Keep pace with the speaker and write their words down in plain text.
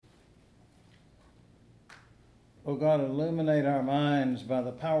O God, illuminate our minds by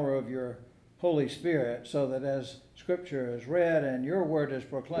the power of your Holy Spirit, so that as Scripture is read and your word is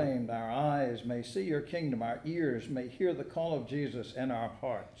proclaimed, our eyes may see your kingdom, our ears may hear the call of Jesus, and our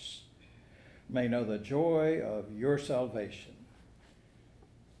hearts may know the joy of your salvation.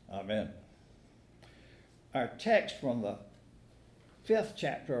 Amen. Our text from the 5th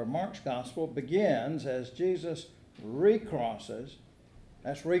chapter of Mark's Gospel begins as Jesus recrosses,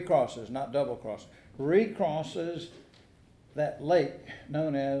 that's recrosses, not double crosses, recrosses that lake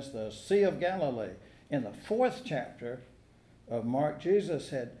known as the Sea of Galilee. In the 4th chapter of Mark, Jesus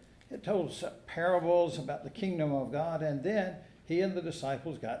had told parables about the kingdom of God, and then he and the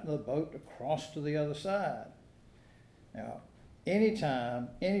disciples got in the boat to cross to the other side. Now, anytime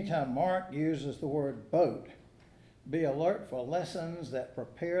Mark uses the word boat, be alert for lessons that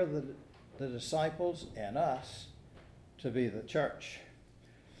prepare the disciples and us to be the church.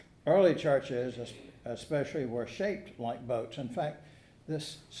 Early churches especially were shaped like boats. In fact,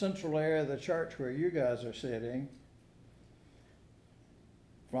 this central area of the church where you guys are sitting,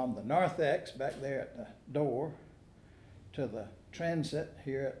 from the narthex back there at the door to the transit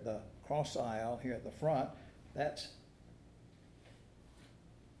here at the cross aisle here at the front, that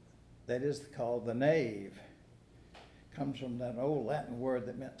is called the nave. Comes from that old Latin word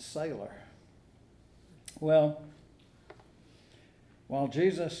that meant sailor. Well, while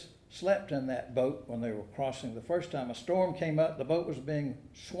Jesus slept in that boat when they were crossing the first time, a storm came up, the boat was being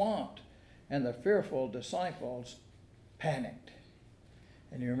swamped, and the fearful disciples panicked.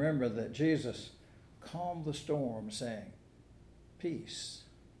 And you remember that Jesus calmed the storm, saying, "Peace,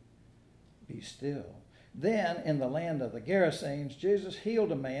 be still." Then, in the land of the Gerasenes, Jesus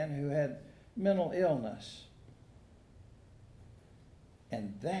healed a man who had mental illness.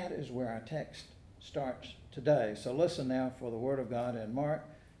 And that is where our text starts today. So listen now for the Word of God in Mark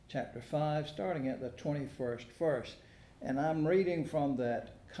chapter 5, starting at the 21st verse. And I'm reading from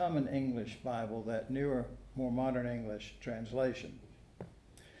that Common English Bible, that newer, more modern English translation.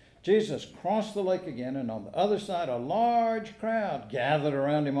 Jesus crossed the lake again, and on the other side a large crowd gathered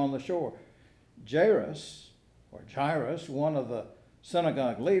around him on the shore. Jairus, one of the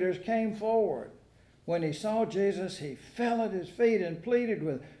synagogue leaders, came forward. When he saw Jesus, he fell at his feet and pleaded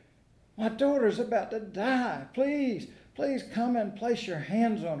with, "My daughter's about to die. Please come and place your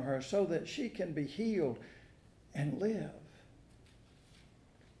hands on her so that she can be healed and live."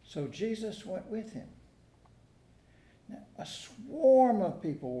 So Jesus went with him. Now, a swarm of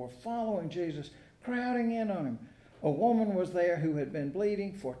people were following Jesus, crowding in on him. A woman was there who had been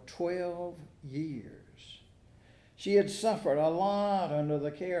bleeding for 12 years. She had suffered a lot under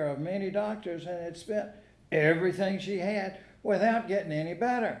the care of many doctors and had spent everything she had without getting any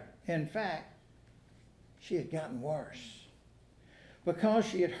better. In fact, she had gotten worse. Because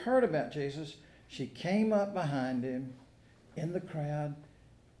she had heard about Jesus, she came up behind him in the crowd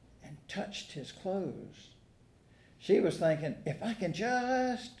and touched his clothes. She was thinking, if I can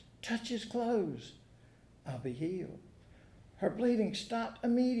just touch his clothes, I'll be healed. Her bleeding stopped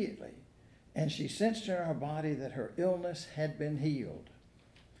immediately, and she sensed in her body that her illness had been healed.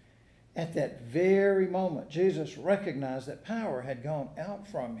 At that very moment, Jesus recognized that power had gone out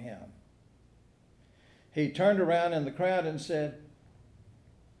from him. He turned around in the crowd and said,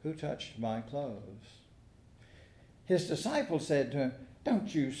 "Who touched my clothes?" His disciples said to him,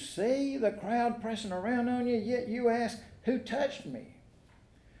 "Don't you see the crowd pressing around on you, yet you ask, 'Who touched me?'"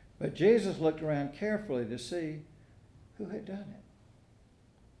 But Jesus looked around carefully to see who had done it.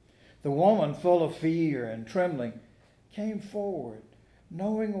 The woman, full of fear and trembling, came forward.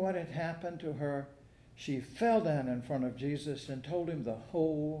 Knowing what had happened to her, she fell down in front of Jesus and told him the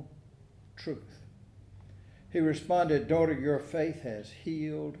whole truth. He responded, "Daughter, your faith has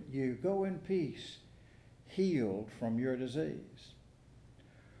healed you. Go in peace, healed from your disease."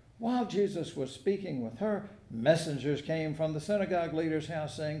 While Jesus was speaking with her, messengers came from the synagogue leader's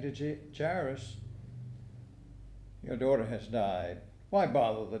house saying to Jairus, "Your daughter has died. Why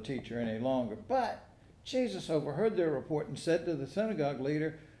bother the teacher any longer?" But Jesus overheard their report and said to the synagogue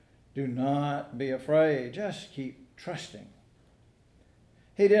leader, "Do not be afraid. Just keep trusting."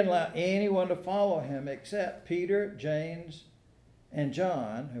 He didn't allow anyone to follow him except Peter, James, and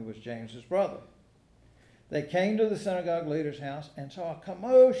John, who was James's brother. They came to the synagogue leader's house and saw a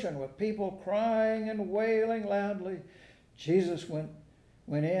commotion with people crying and wailing loudly. Jesus went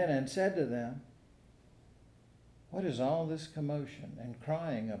in and said to them, "What is all this commotion and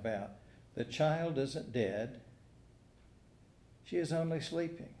crying about? The child isn't dead. She is only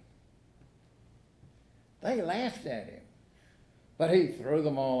sleeping." They laughed at him, but he threw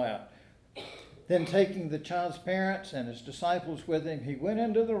them all out. Then taking the child's parents and his disciples with him, he went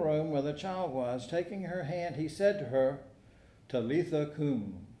into the room where the child was. Taking her hand, he said to her, Talitha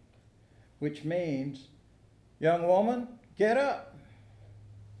cum, which means, young woman, get up.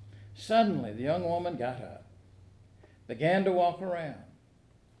 Suddenly, the young woman got up, began to walk around.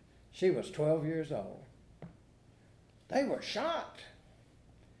 She was 12 years old. They were shocked.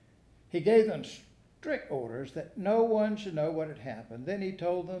 He gave them strict orders that no one should know what had happened. Then he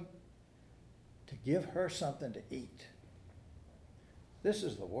told them to give her something to eat. This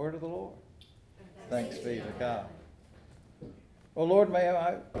is the word of the Lord. Thanks be to God. Oh Lord,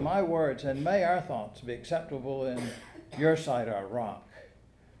 may my words and may our thoughts be acceptable in your sight, our rock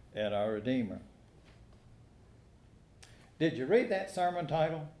and our Redeemer. Did you read that sermon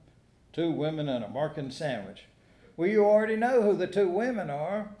title? 2 Women and a Markan Sandwich. Well, you already know who the 2 women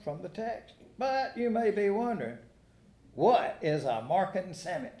are from the text. But you may be wondering, what is a Markan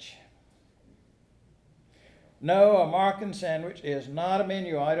sandwich? No, a Markan sandwich is not a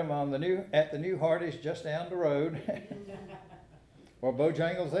menu item at the new Hardee's just down the road, or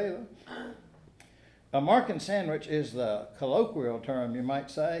Bojangles either. A Markan sandwich is the colloquial term, you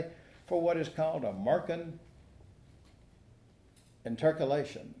might say, for what is called a Markan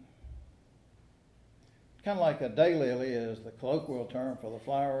intercalation. Kind of like a daylily is the colloquial term for the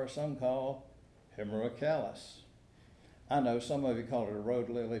flower some call hemerocallis. I know some of you call it a road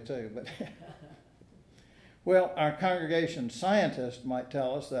lily too, but well, our congregation scientists might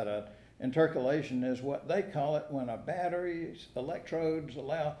tell us that an intercalation is what they call it when a battery's electrodes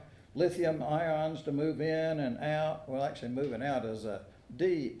allow lithium ions to move in and out. Well, actually moving out is a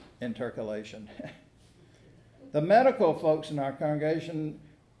de-intercalation. The medical folks in our congregation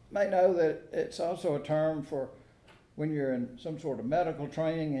may know that it's also a term for when you're in some sort of medical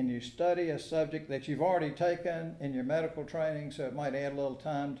training and you study a subject that you've already taken in your medical training, so it might add a little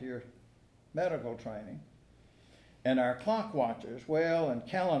time to your medical training. And our clock watchers, and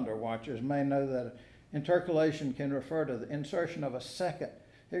calendar watchers may know that intercalation can refer to the insertion of a second.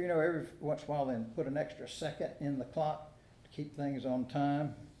 Every once in a while they put an extra second in the clock to keep things on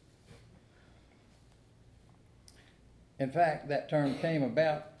time. In fact, that term came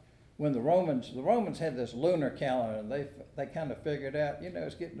about when the Romans had this lunar calendar, and they kind of figured out,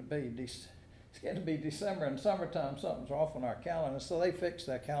 it's getting to be December and summertime, something's off on our calendar. So they fixed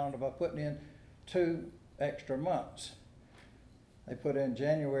their calendar by putting in 2 extra months. They put in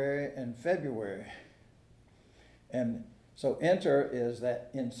January and February. And so inter is that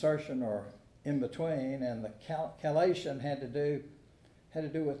insertion or in between, and the calation had to do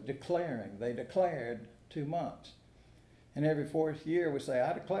with declaring. They declared 2 months. And every 4th year we say,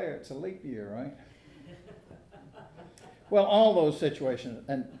 I declare it's a leap year, right? Well, all those situations.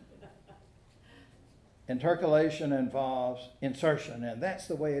 And intercalation involves insertion, and that's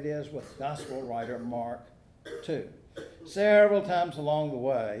the way it is with gospel writer Mark too. Several times along the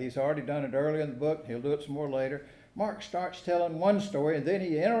way, he's already done it earlier in the book, he'll do it some more later. Mark starts telling one story, and then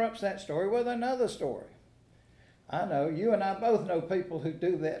he interrupts that story with another story. I know, you and I both know people who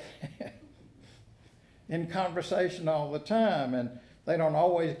do that in conversation all the time, and they don't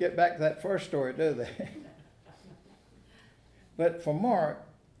always get back to that first story, do they? But for Mark,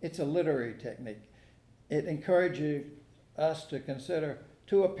 it's a literary technique. It encourages us to consider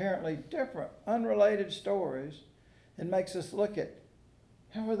 2 apparently different, unrelated stories, and makes us look at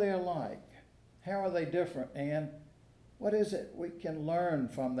how are they alike, how are they different, and what is it we can learn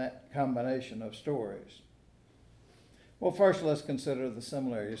from that combination of stories. Well, first let's consider the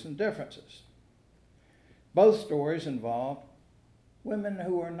similarities and differences. Both stories involve women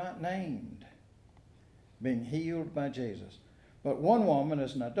who are not named being healed by Jesus. But one woman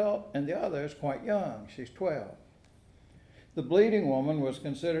is an adult and the other is quite young. She's 12. The bleeding woman was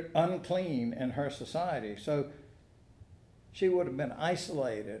considered unclean in her society, so she would have been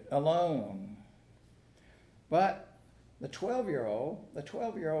isolated, alone. But the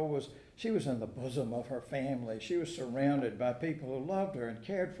 12-year-old she was in the bosom of her family. She was surrounded by people who loved her and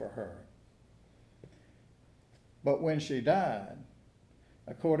cared for her. But when she died,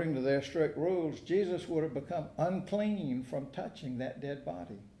 according to their strict rules, Jesus would have become unclean from touching that dead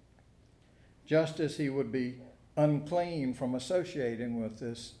body, just as he would be unclean from associating with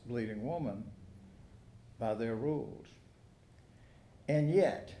this bleeding woman by their rules. And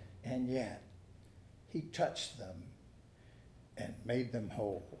yet, he touched them and made them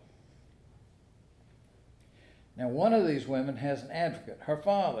whole. Now, one of these women has an advocate, her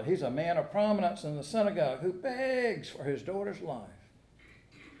father. He's a man of prominence in the synagogue who begs for his daughter's life.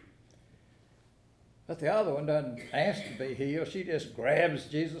 But the other one doesn't ask to be healed. She just grabs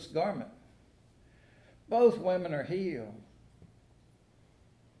Jesus' garment. Both women are healed.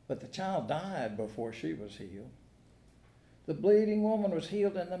 but the child died before she was healed. The bleeding woman was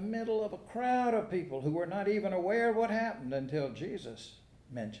healed in the middle of a crowd of people who were not even aware of what happened until Jesus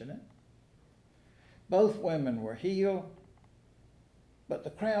mentioned it. Both women were healed, but the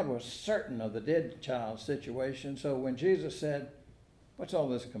crowd was certain of the dead child's situation. So when Jesus said, "What's all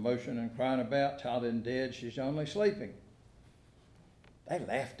this commotion and crying about? Child isn't dead, she's only sleeping," they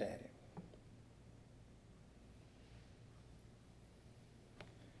laughed at him.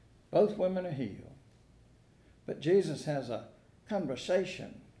 Both women are healed. But Jesus has a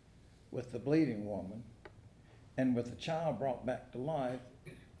conversation with the bleeding woman and with the child brought back to life.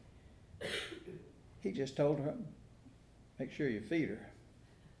 He just told her, make sure you feed her.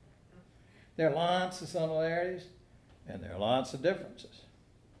 There are lots of similarities and there are lots of differences.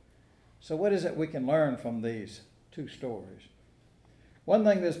 So what is it we can learn from these two stories? One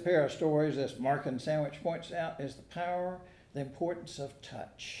thing this pair of stories, this Markan sandwich, points out is the power, the importance of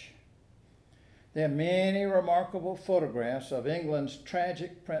touch. There are many remarkable photographs of England's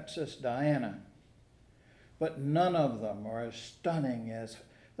tragic Princess Diana, but none of them are as stunning as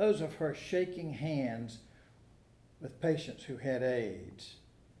those of her shaking hands with patients who had AIDS,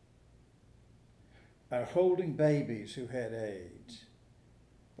 or holding babies who had AIDS,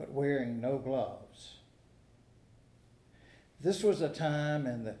 but wearing no gloves. This was a time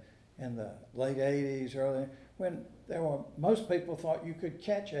in the late 80s, early, when most people thought you could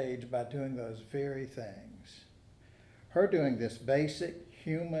catch AIDS by doing those very things. Her doing this basic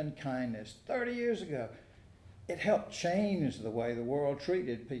human kindness 30 years ago, it helped change the way the world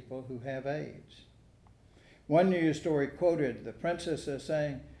treated people who have AIDS. One news story quoted the princess as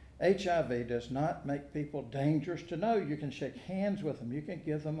saying, "HIV does not make people dangerous to know. You can shake hands with them. You can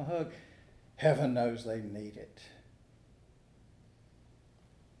give them a hug. Heaven knows they need it."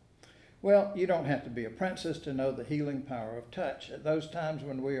 Well, you don't have to be a princess to know the healing power of touch. At those times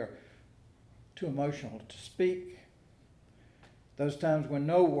when we are too emotional to speak, those times when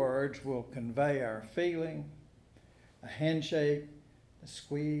no words will convey our feeling, a handshake, a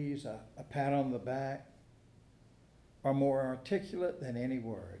squeeze, a pat on the back, are more articulate than any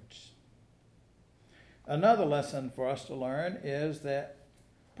words. Another lesson for us to learn is that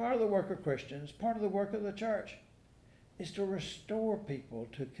part of the work of Christians, part of the work of the church, is to restore people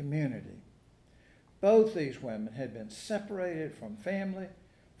to community. Both these women had been separated from family,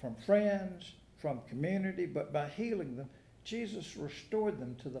 from friends, from community, but by healing them, Jesus restored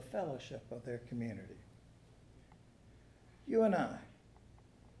them to the fellowship of their community. You and I,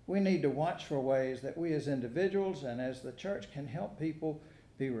 we need to watch for ways that we as individuals and as the church can help people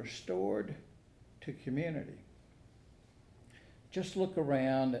be restored to community. Just look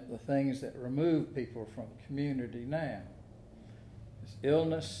around at the things that remove people from community now. It's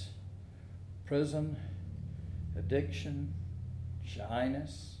illness, prison, addiction,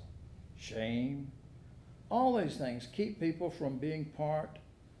 shyness, shame. All these things keep people from being part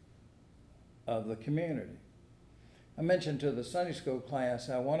of the community. I mentioned to the Sunday school class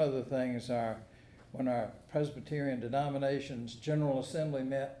how one of the things when our Presbyterian denomination's General Assembly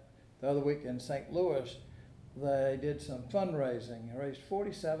met the other week in St. Louis, they did some fundraising. They raised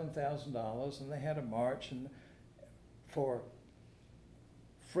 $47,000 and they had a march for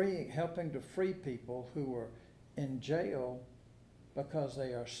helping to free people who were in jail because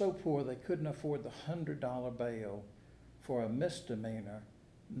they are so poor they couldn't afford the $100 bail for a misdemeanor,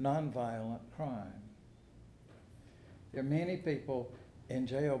 nonviolent crime. There are many people in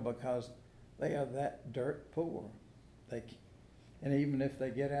jail because they are that dirt poor. And even if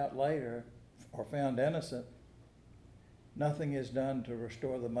they get out later or found innocent, nothing is done to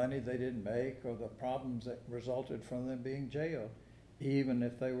restore the money they didn't make or the problems that resulted from them being jailed, even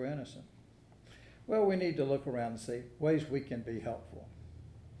if they were innocent. Well, we need to look around and see ways we can be helpful.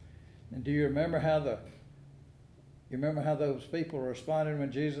 And do you remember how those people responded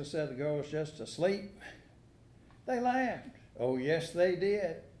when Jesus said the girl was just asleep? They laughed. Oh, yes, they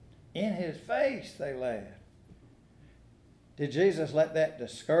did. In his face, they laughed. Did Jesus let that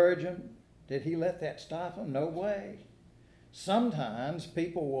discourage them? Did he let that stop them? No way. Sometimes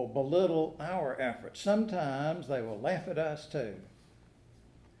people will belittle our efforts. Sometimes they will laugh at us too.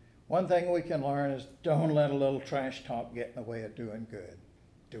 One thing we can learn is don't let a little trash talk get in the way of doing good.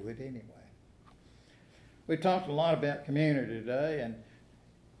 Do it anyway. We talked a lot about community today, and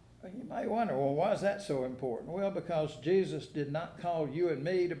you may wonder, well, why is that so important? Well, because Jesus did not call you and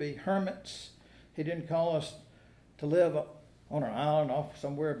me to be hermits. He didn't call us to live on an island off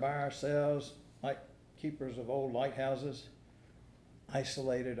somewhere by ourselves like keepers of old lighthouses,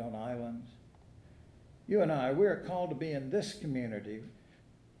 isolated on islands. You and I, we're called to be in this community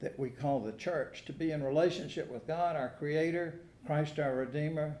that we call the church, to be in relationship with God, our Creator, Christ our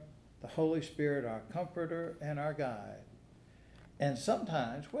Redeemer, the Holy Spirit our Comforter and our Guide. And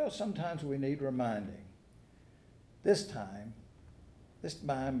sometimes we need reminding. This time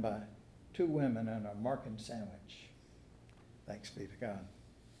by two women and a Markan sandwich. Thanks be to God.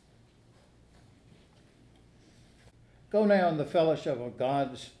 Go now in the fellowship of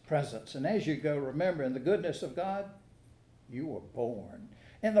God's presence. And as you go, remember, in the goodness of God, you were born.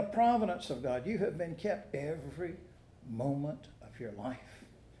 In the providence of God, you have been kept every moment of your life.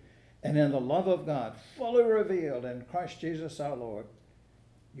 And in the love of God, fully revealed in Christ Jesus our Lord,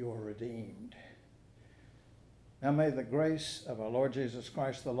 you are redeemed. Now may the grace of our Lord Jesus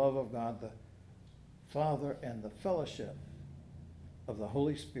Christ, the love of God, the Father, and the fellowship of the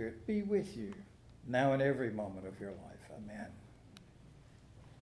Holy Spirit be with you now and every moment of your life. Amen.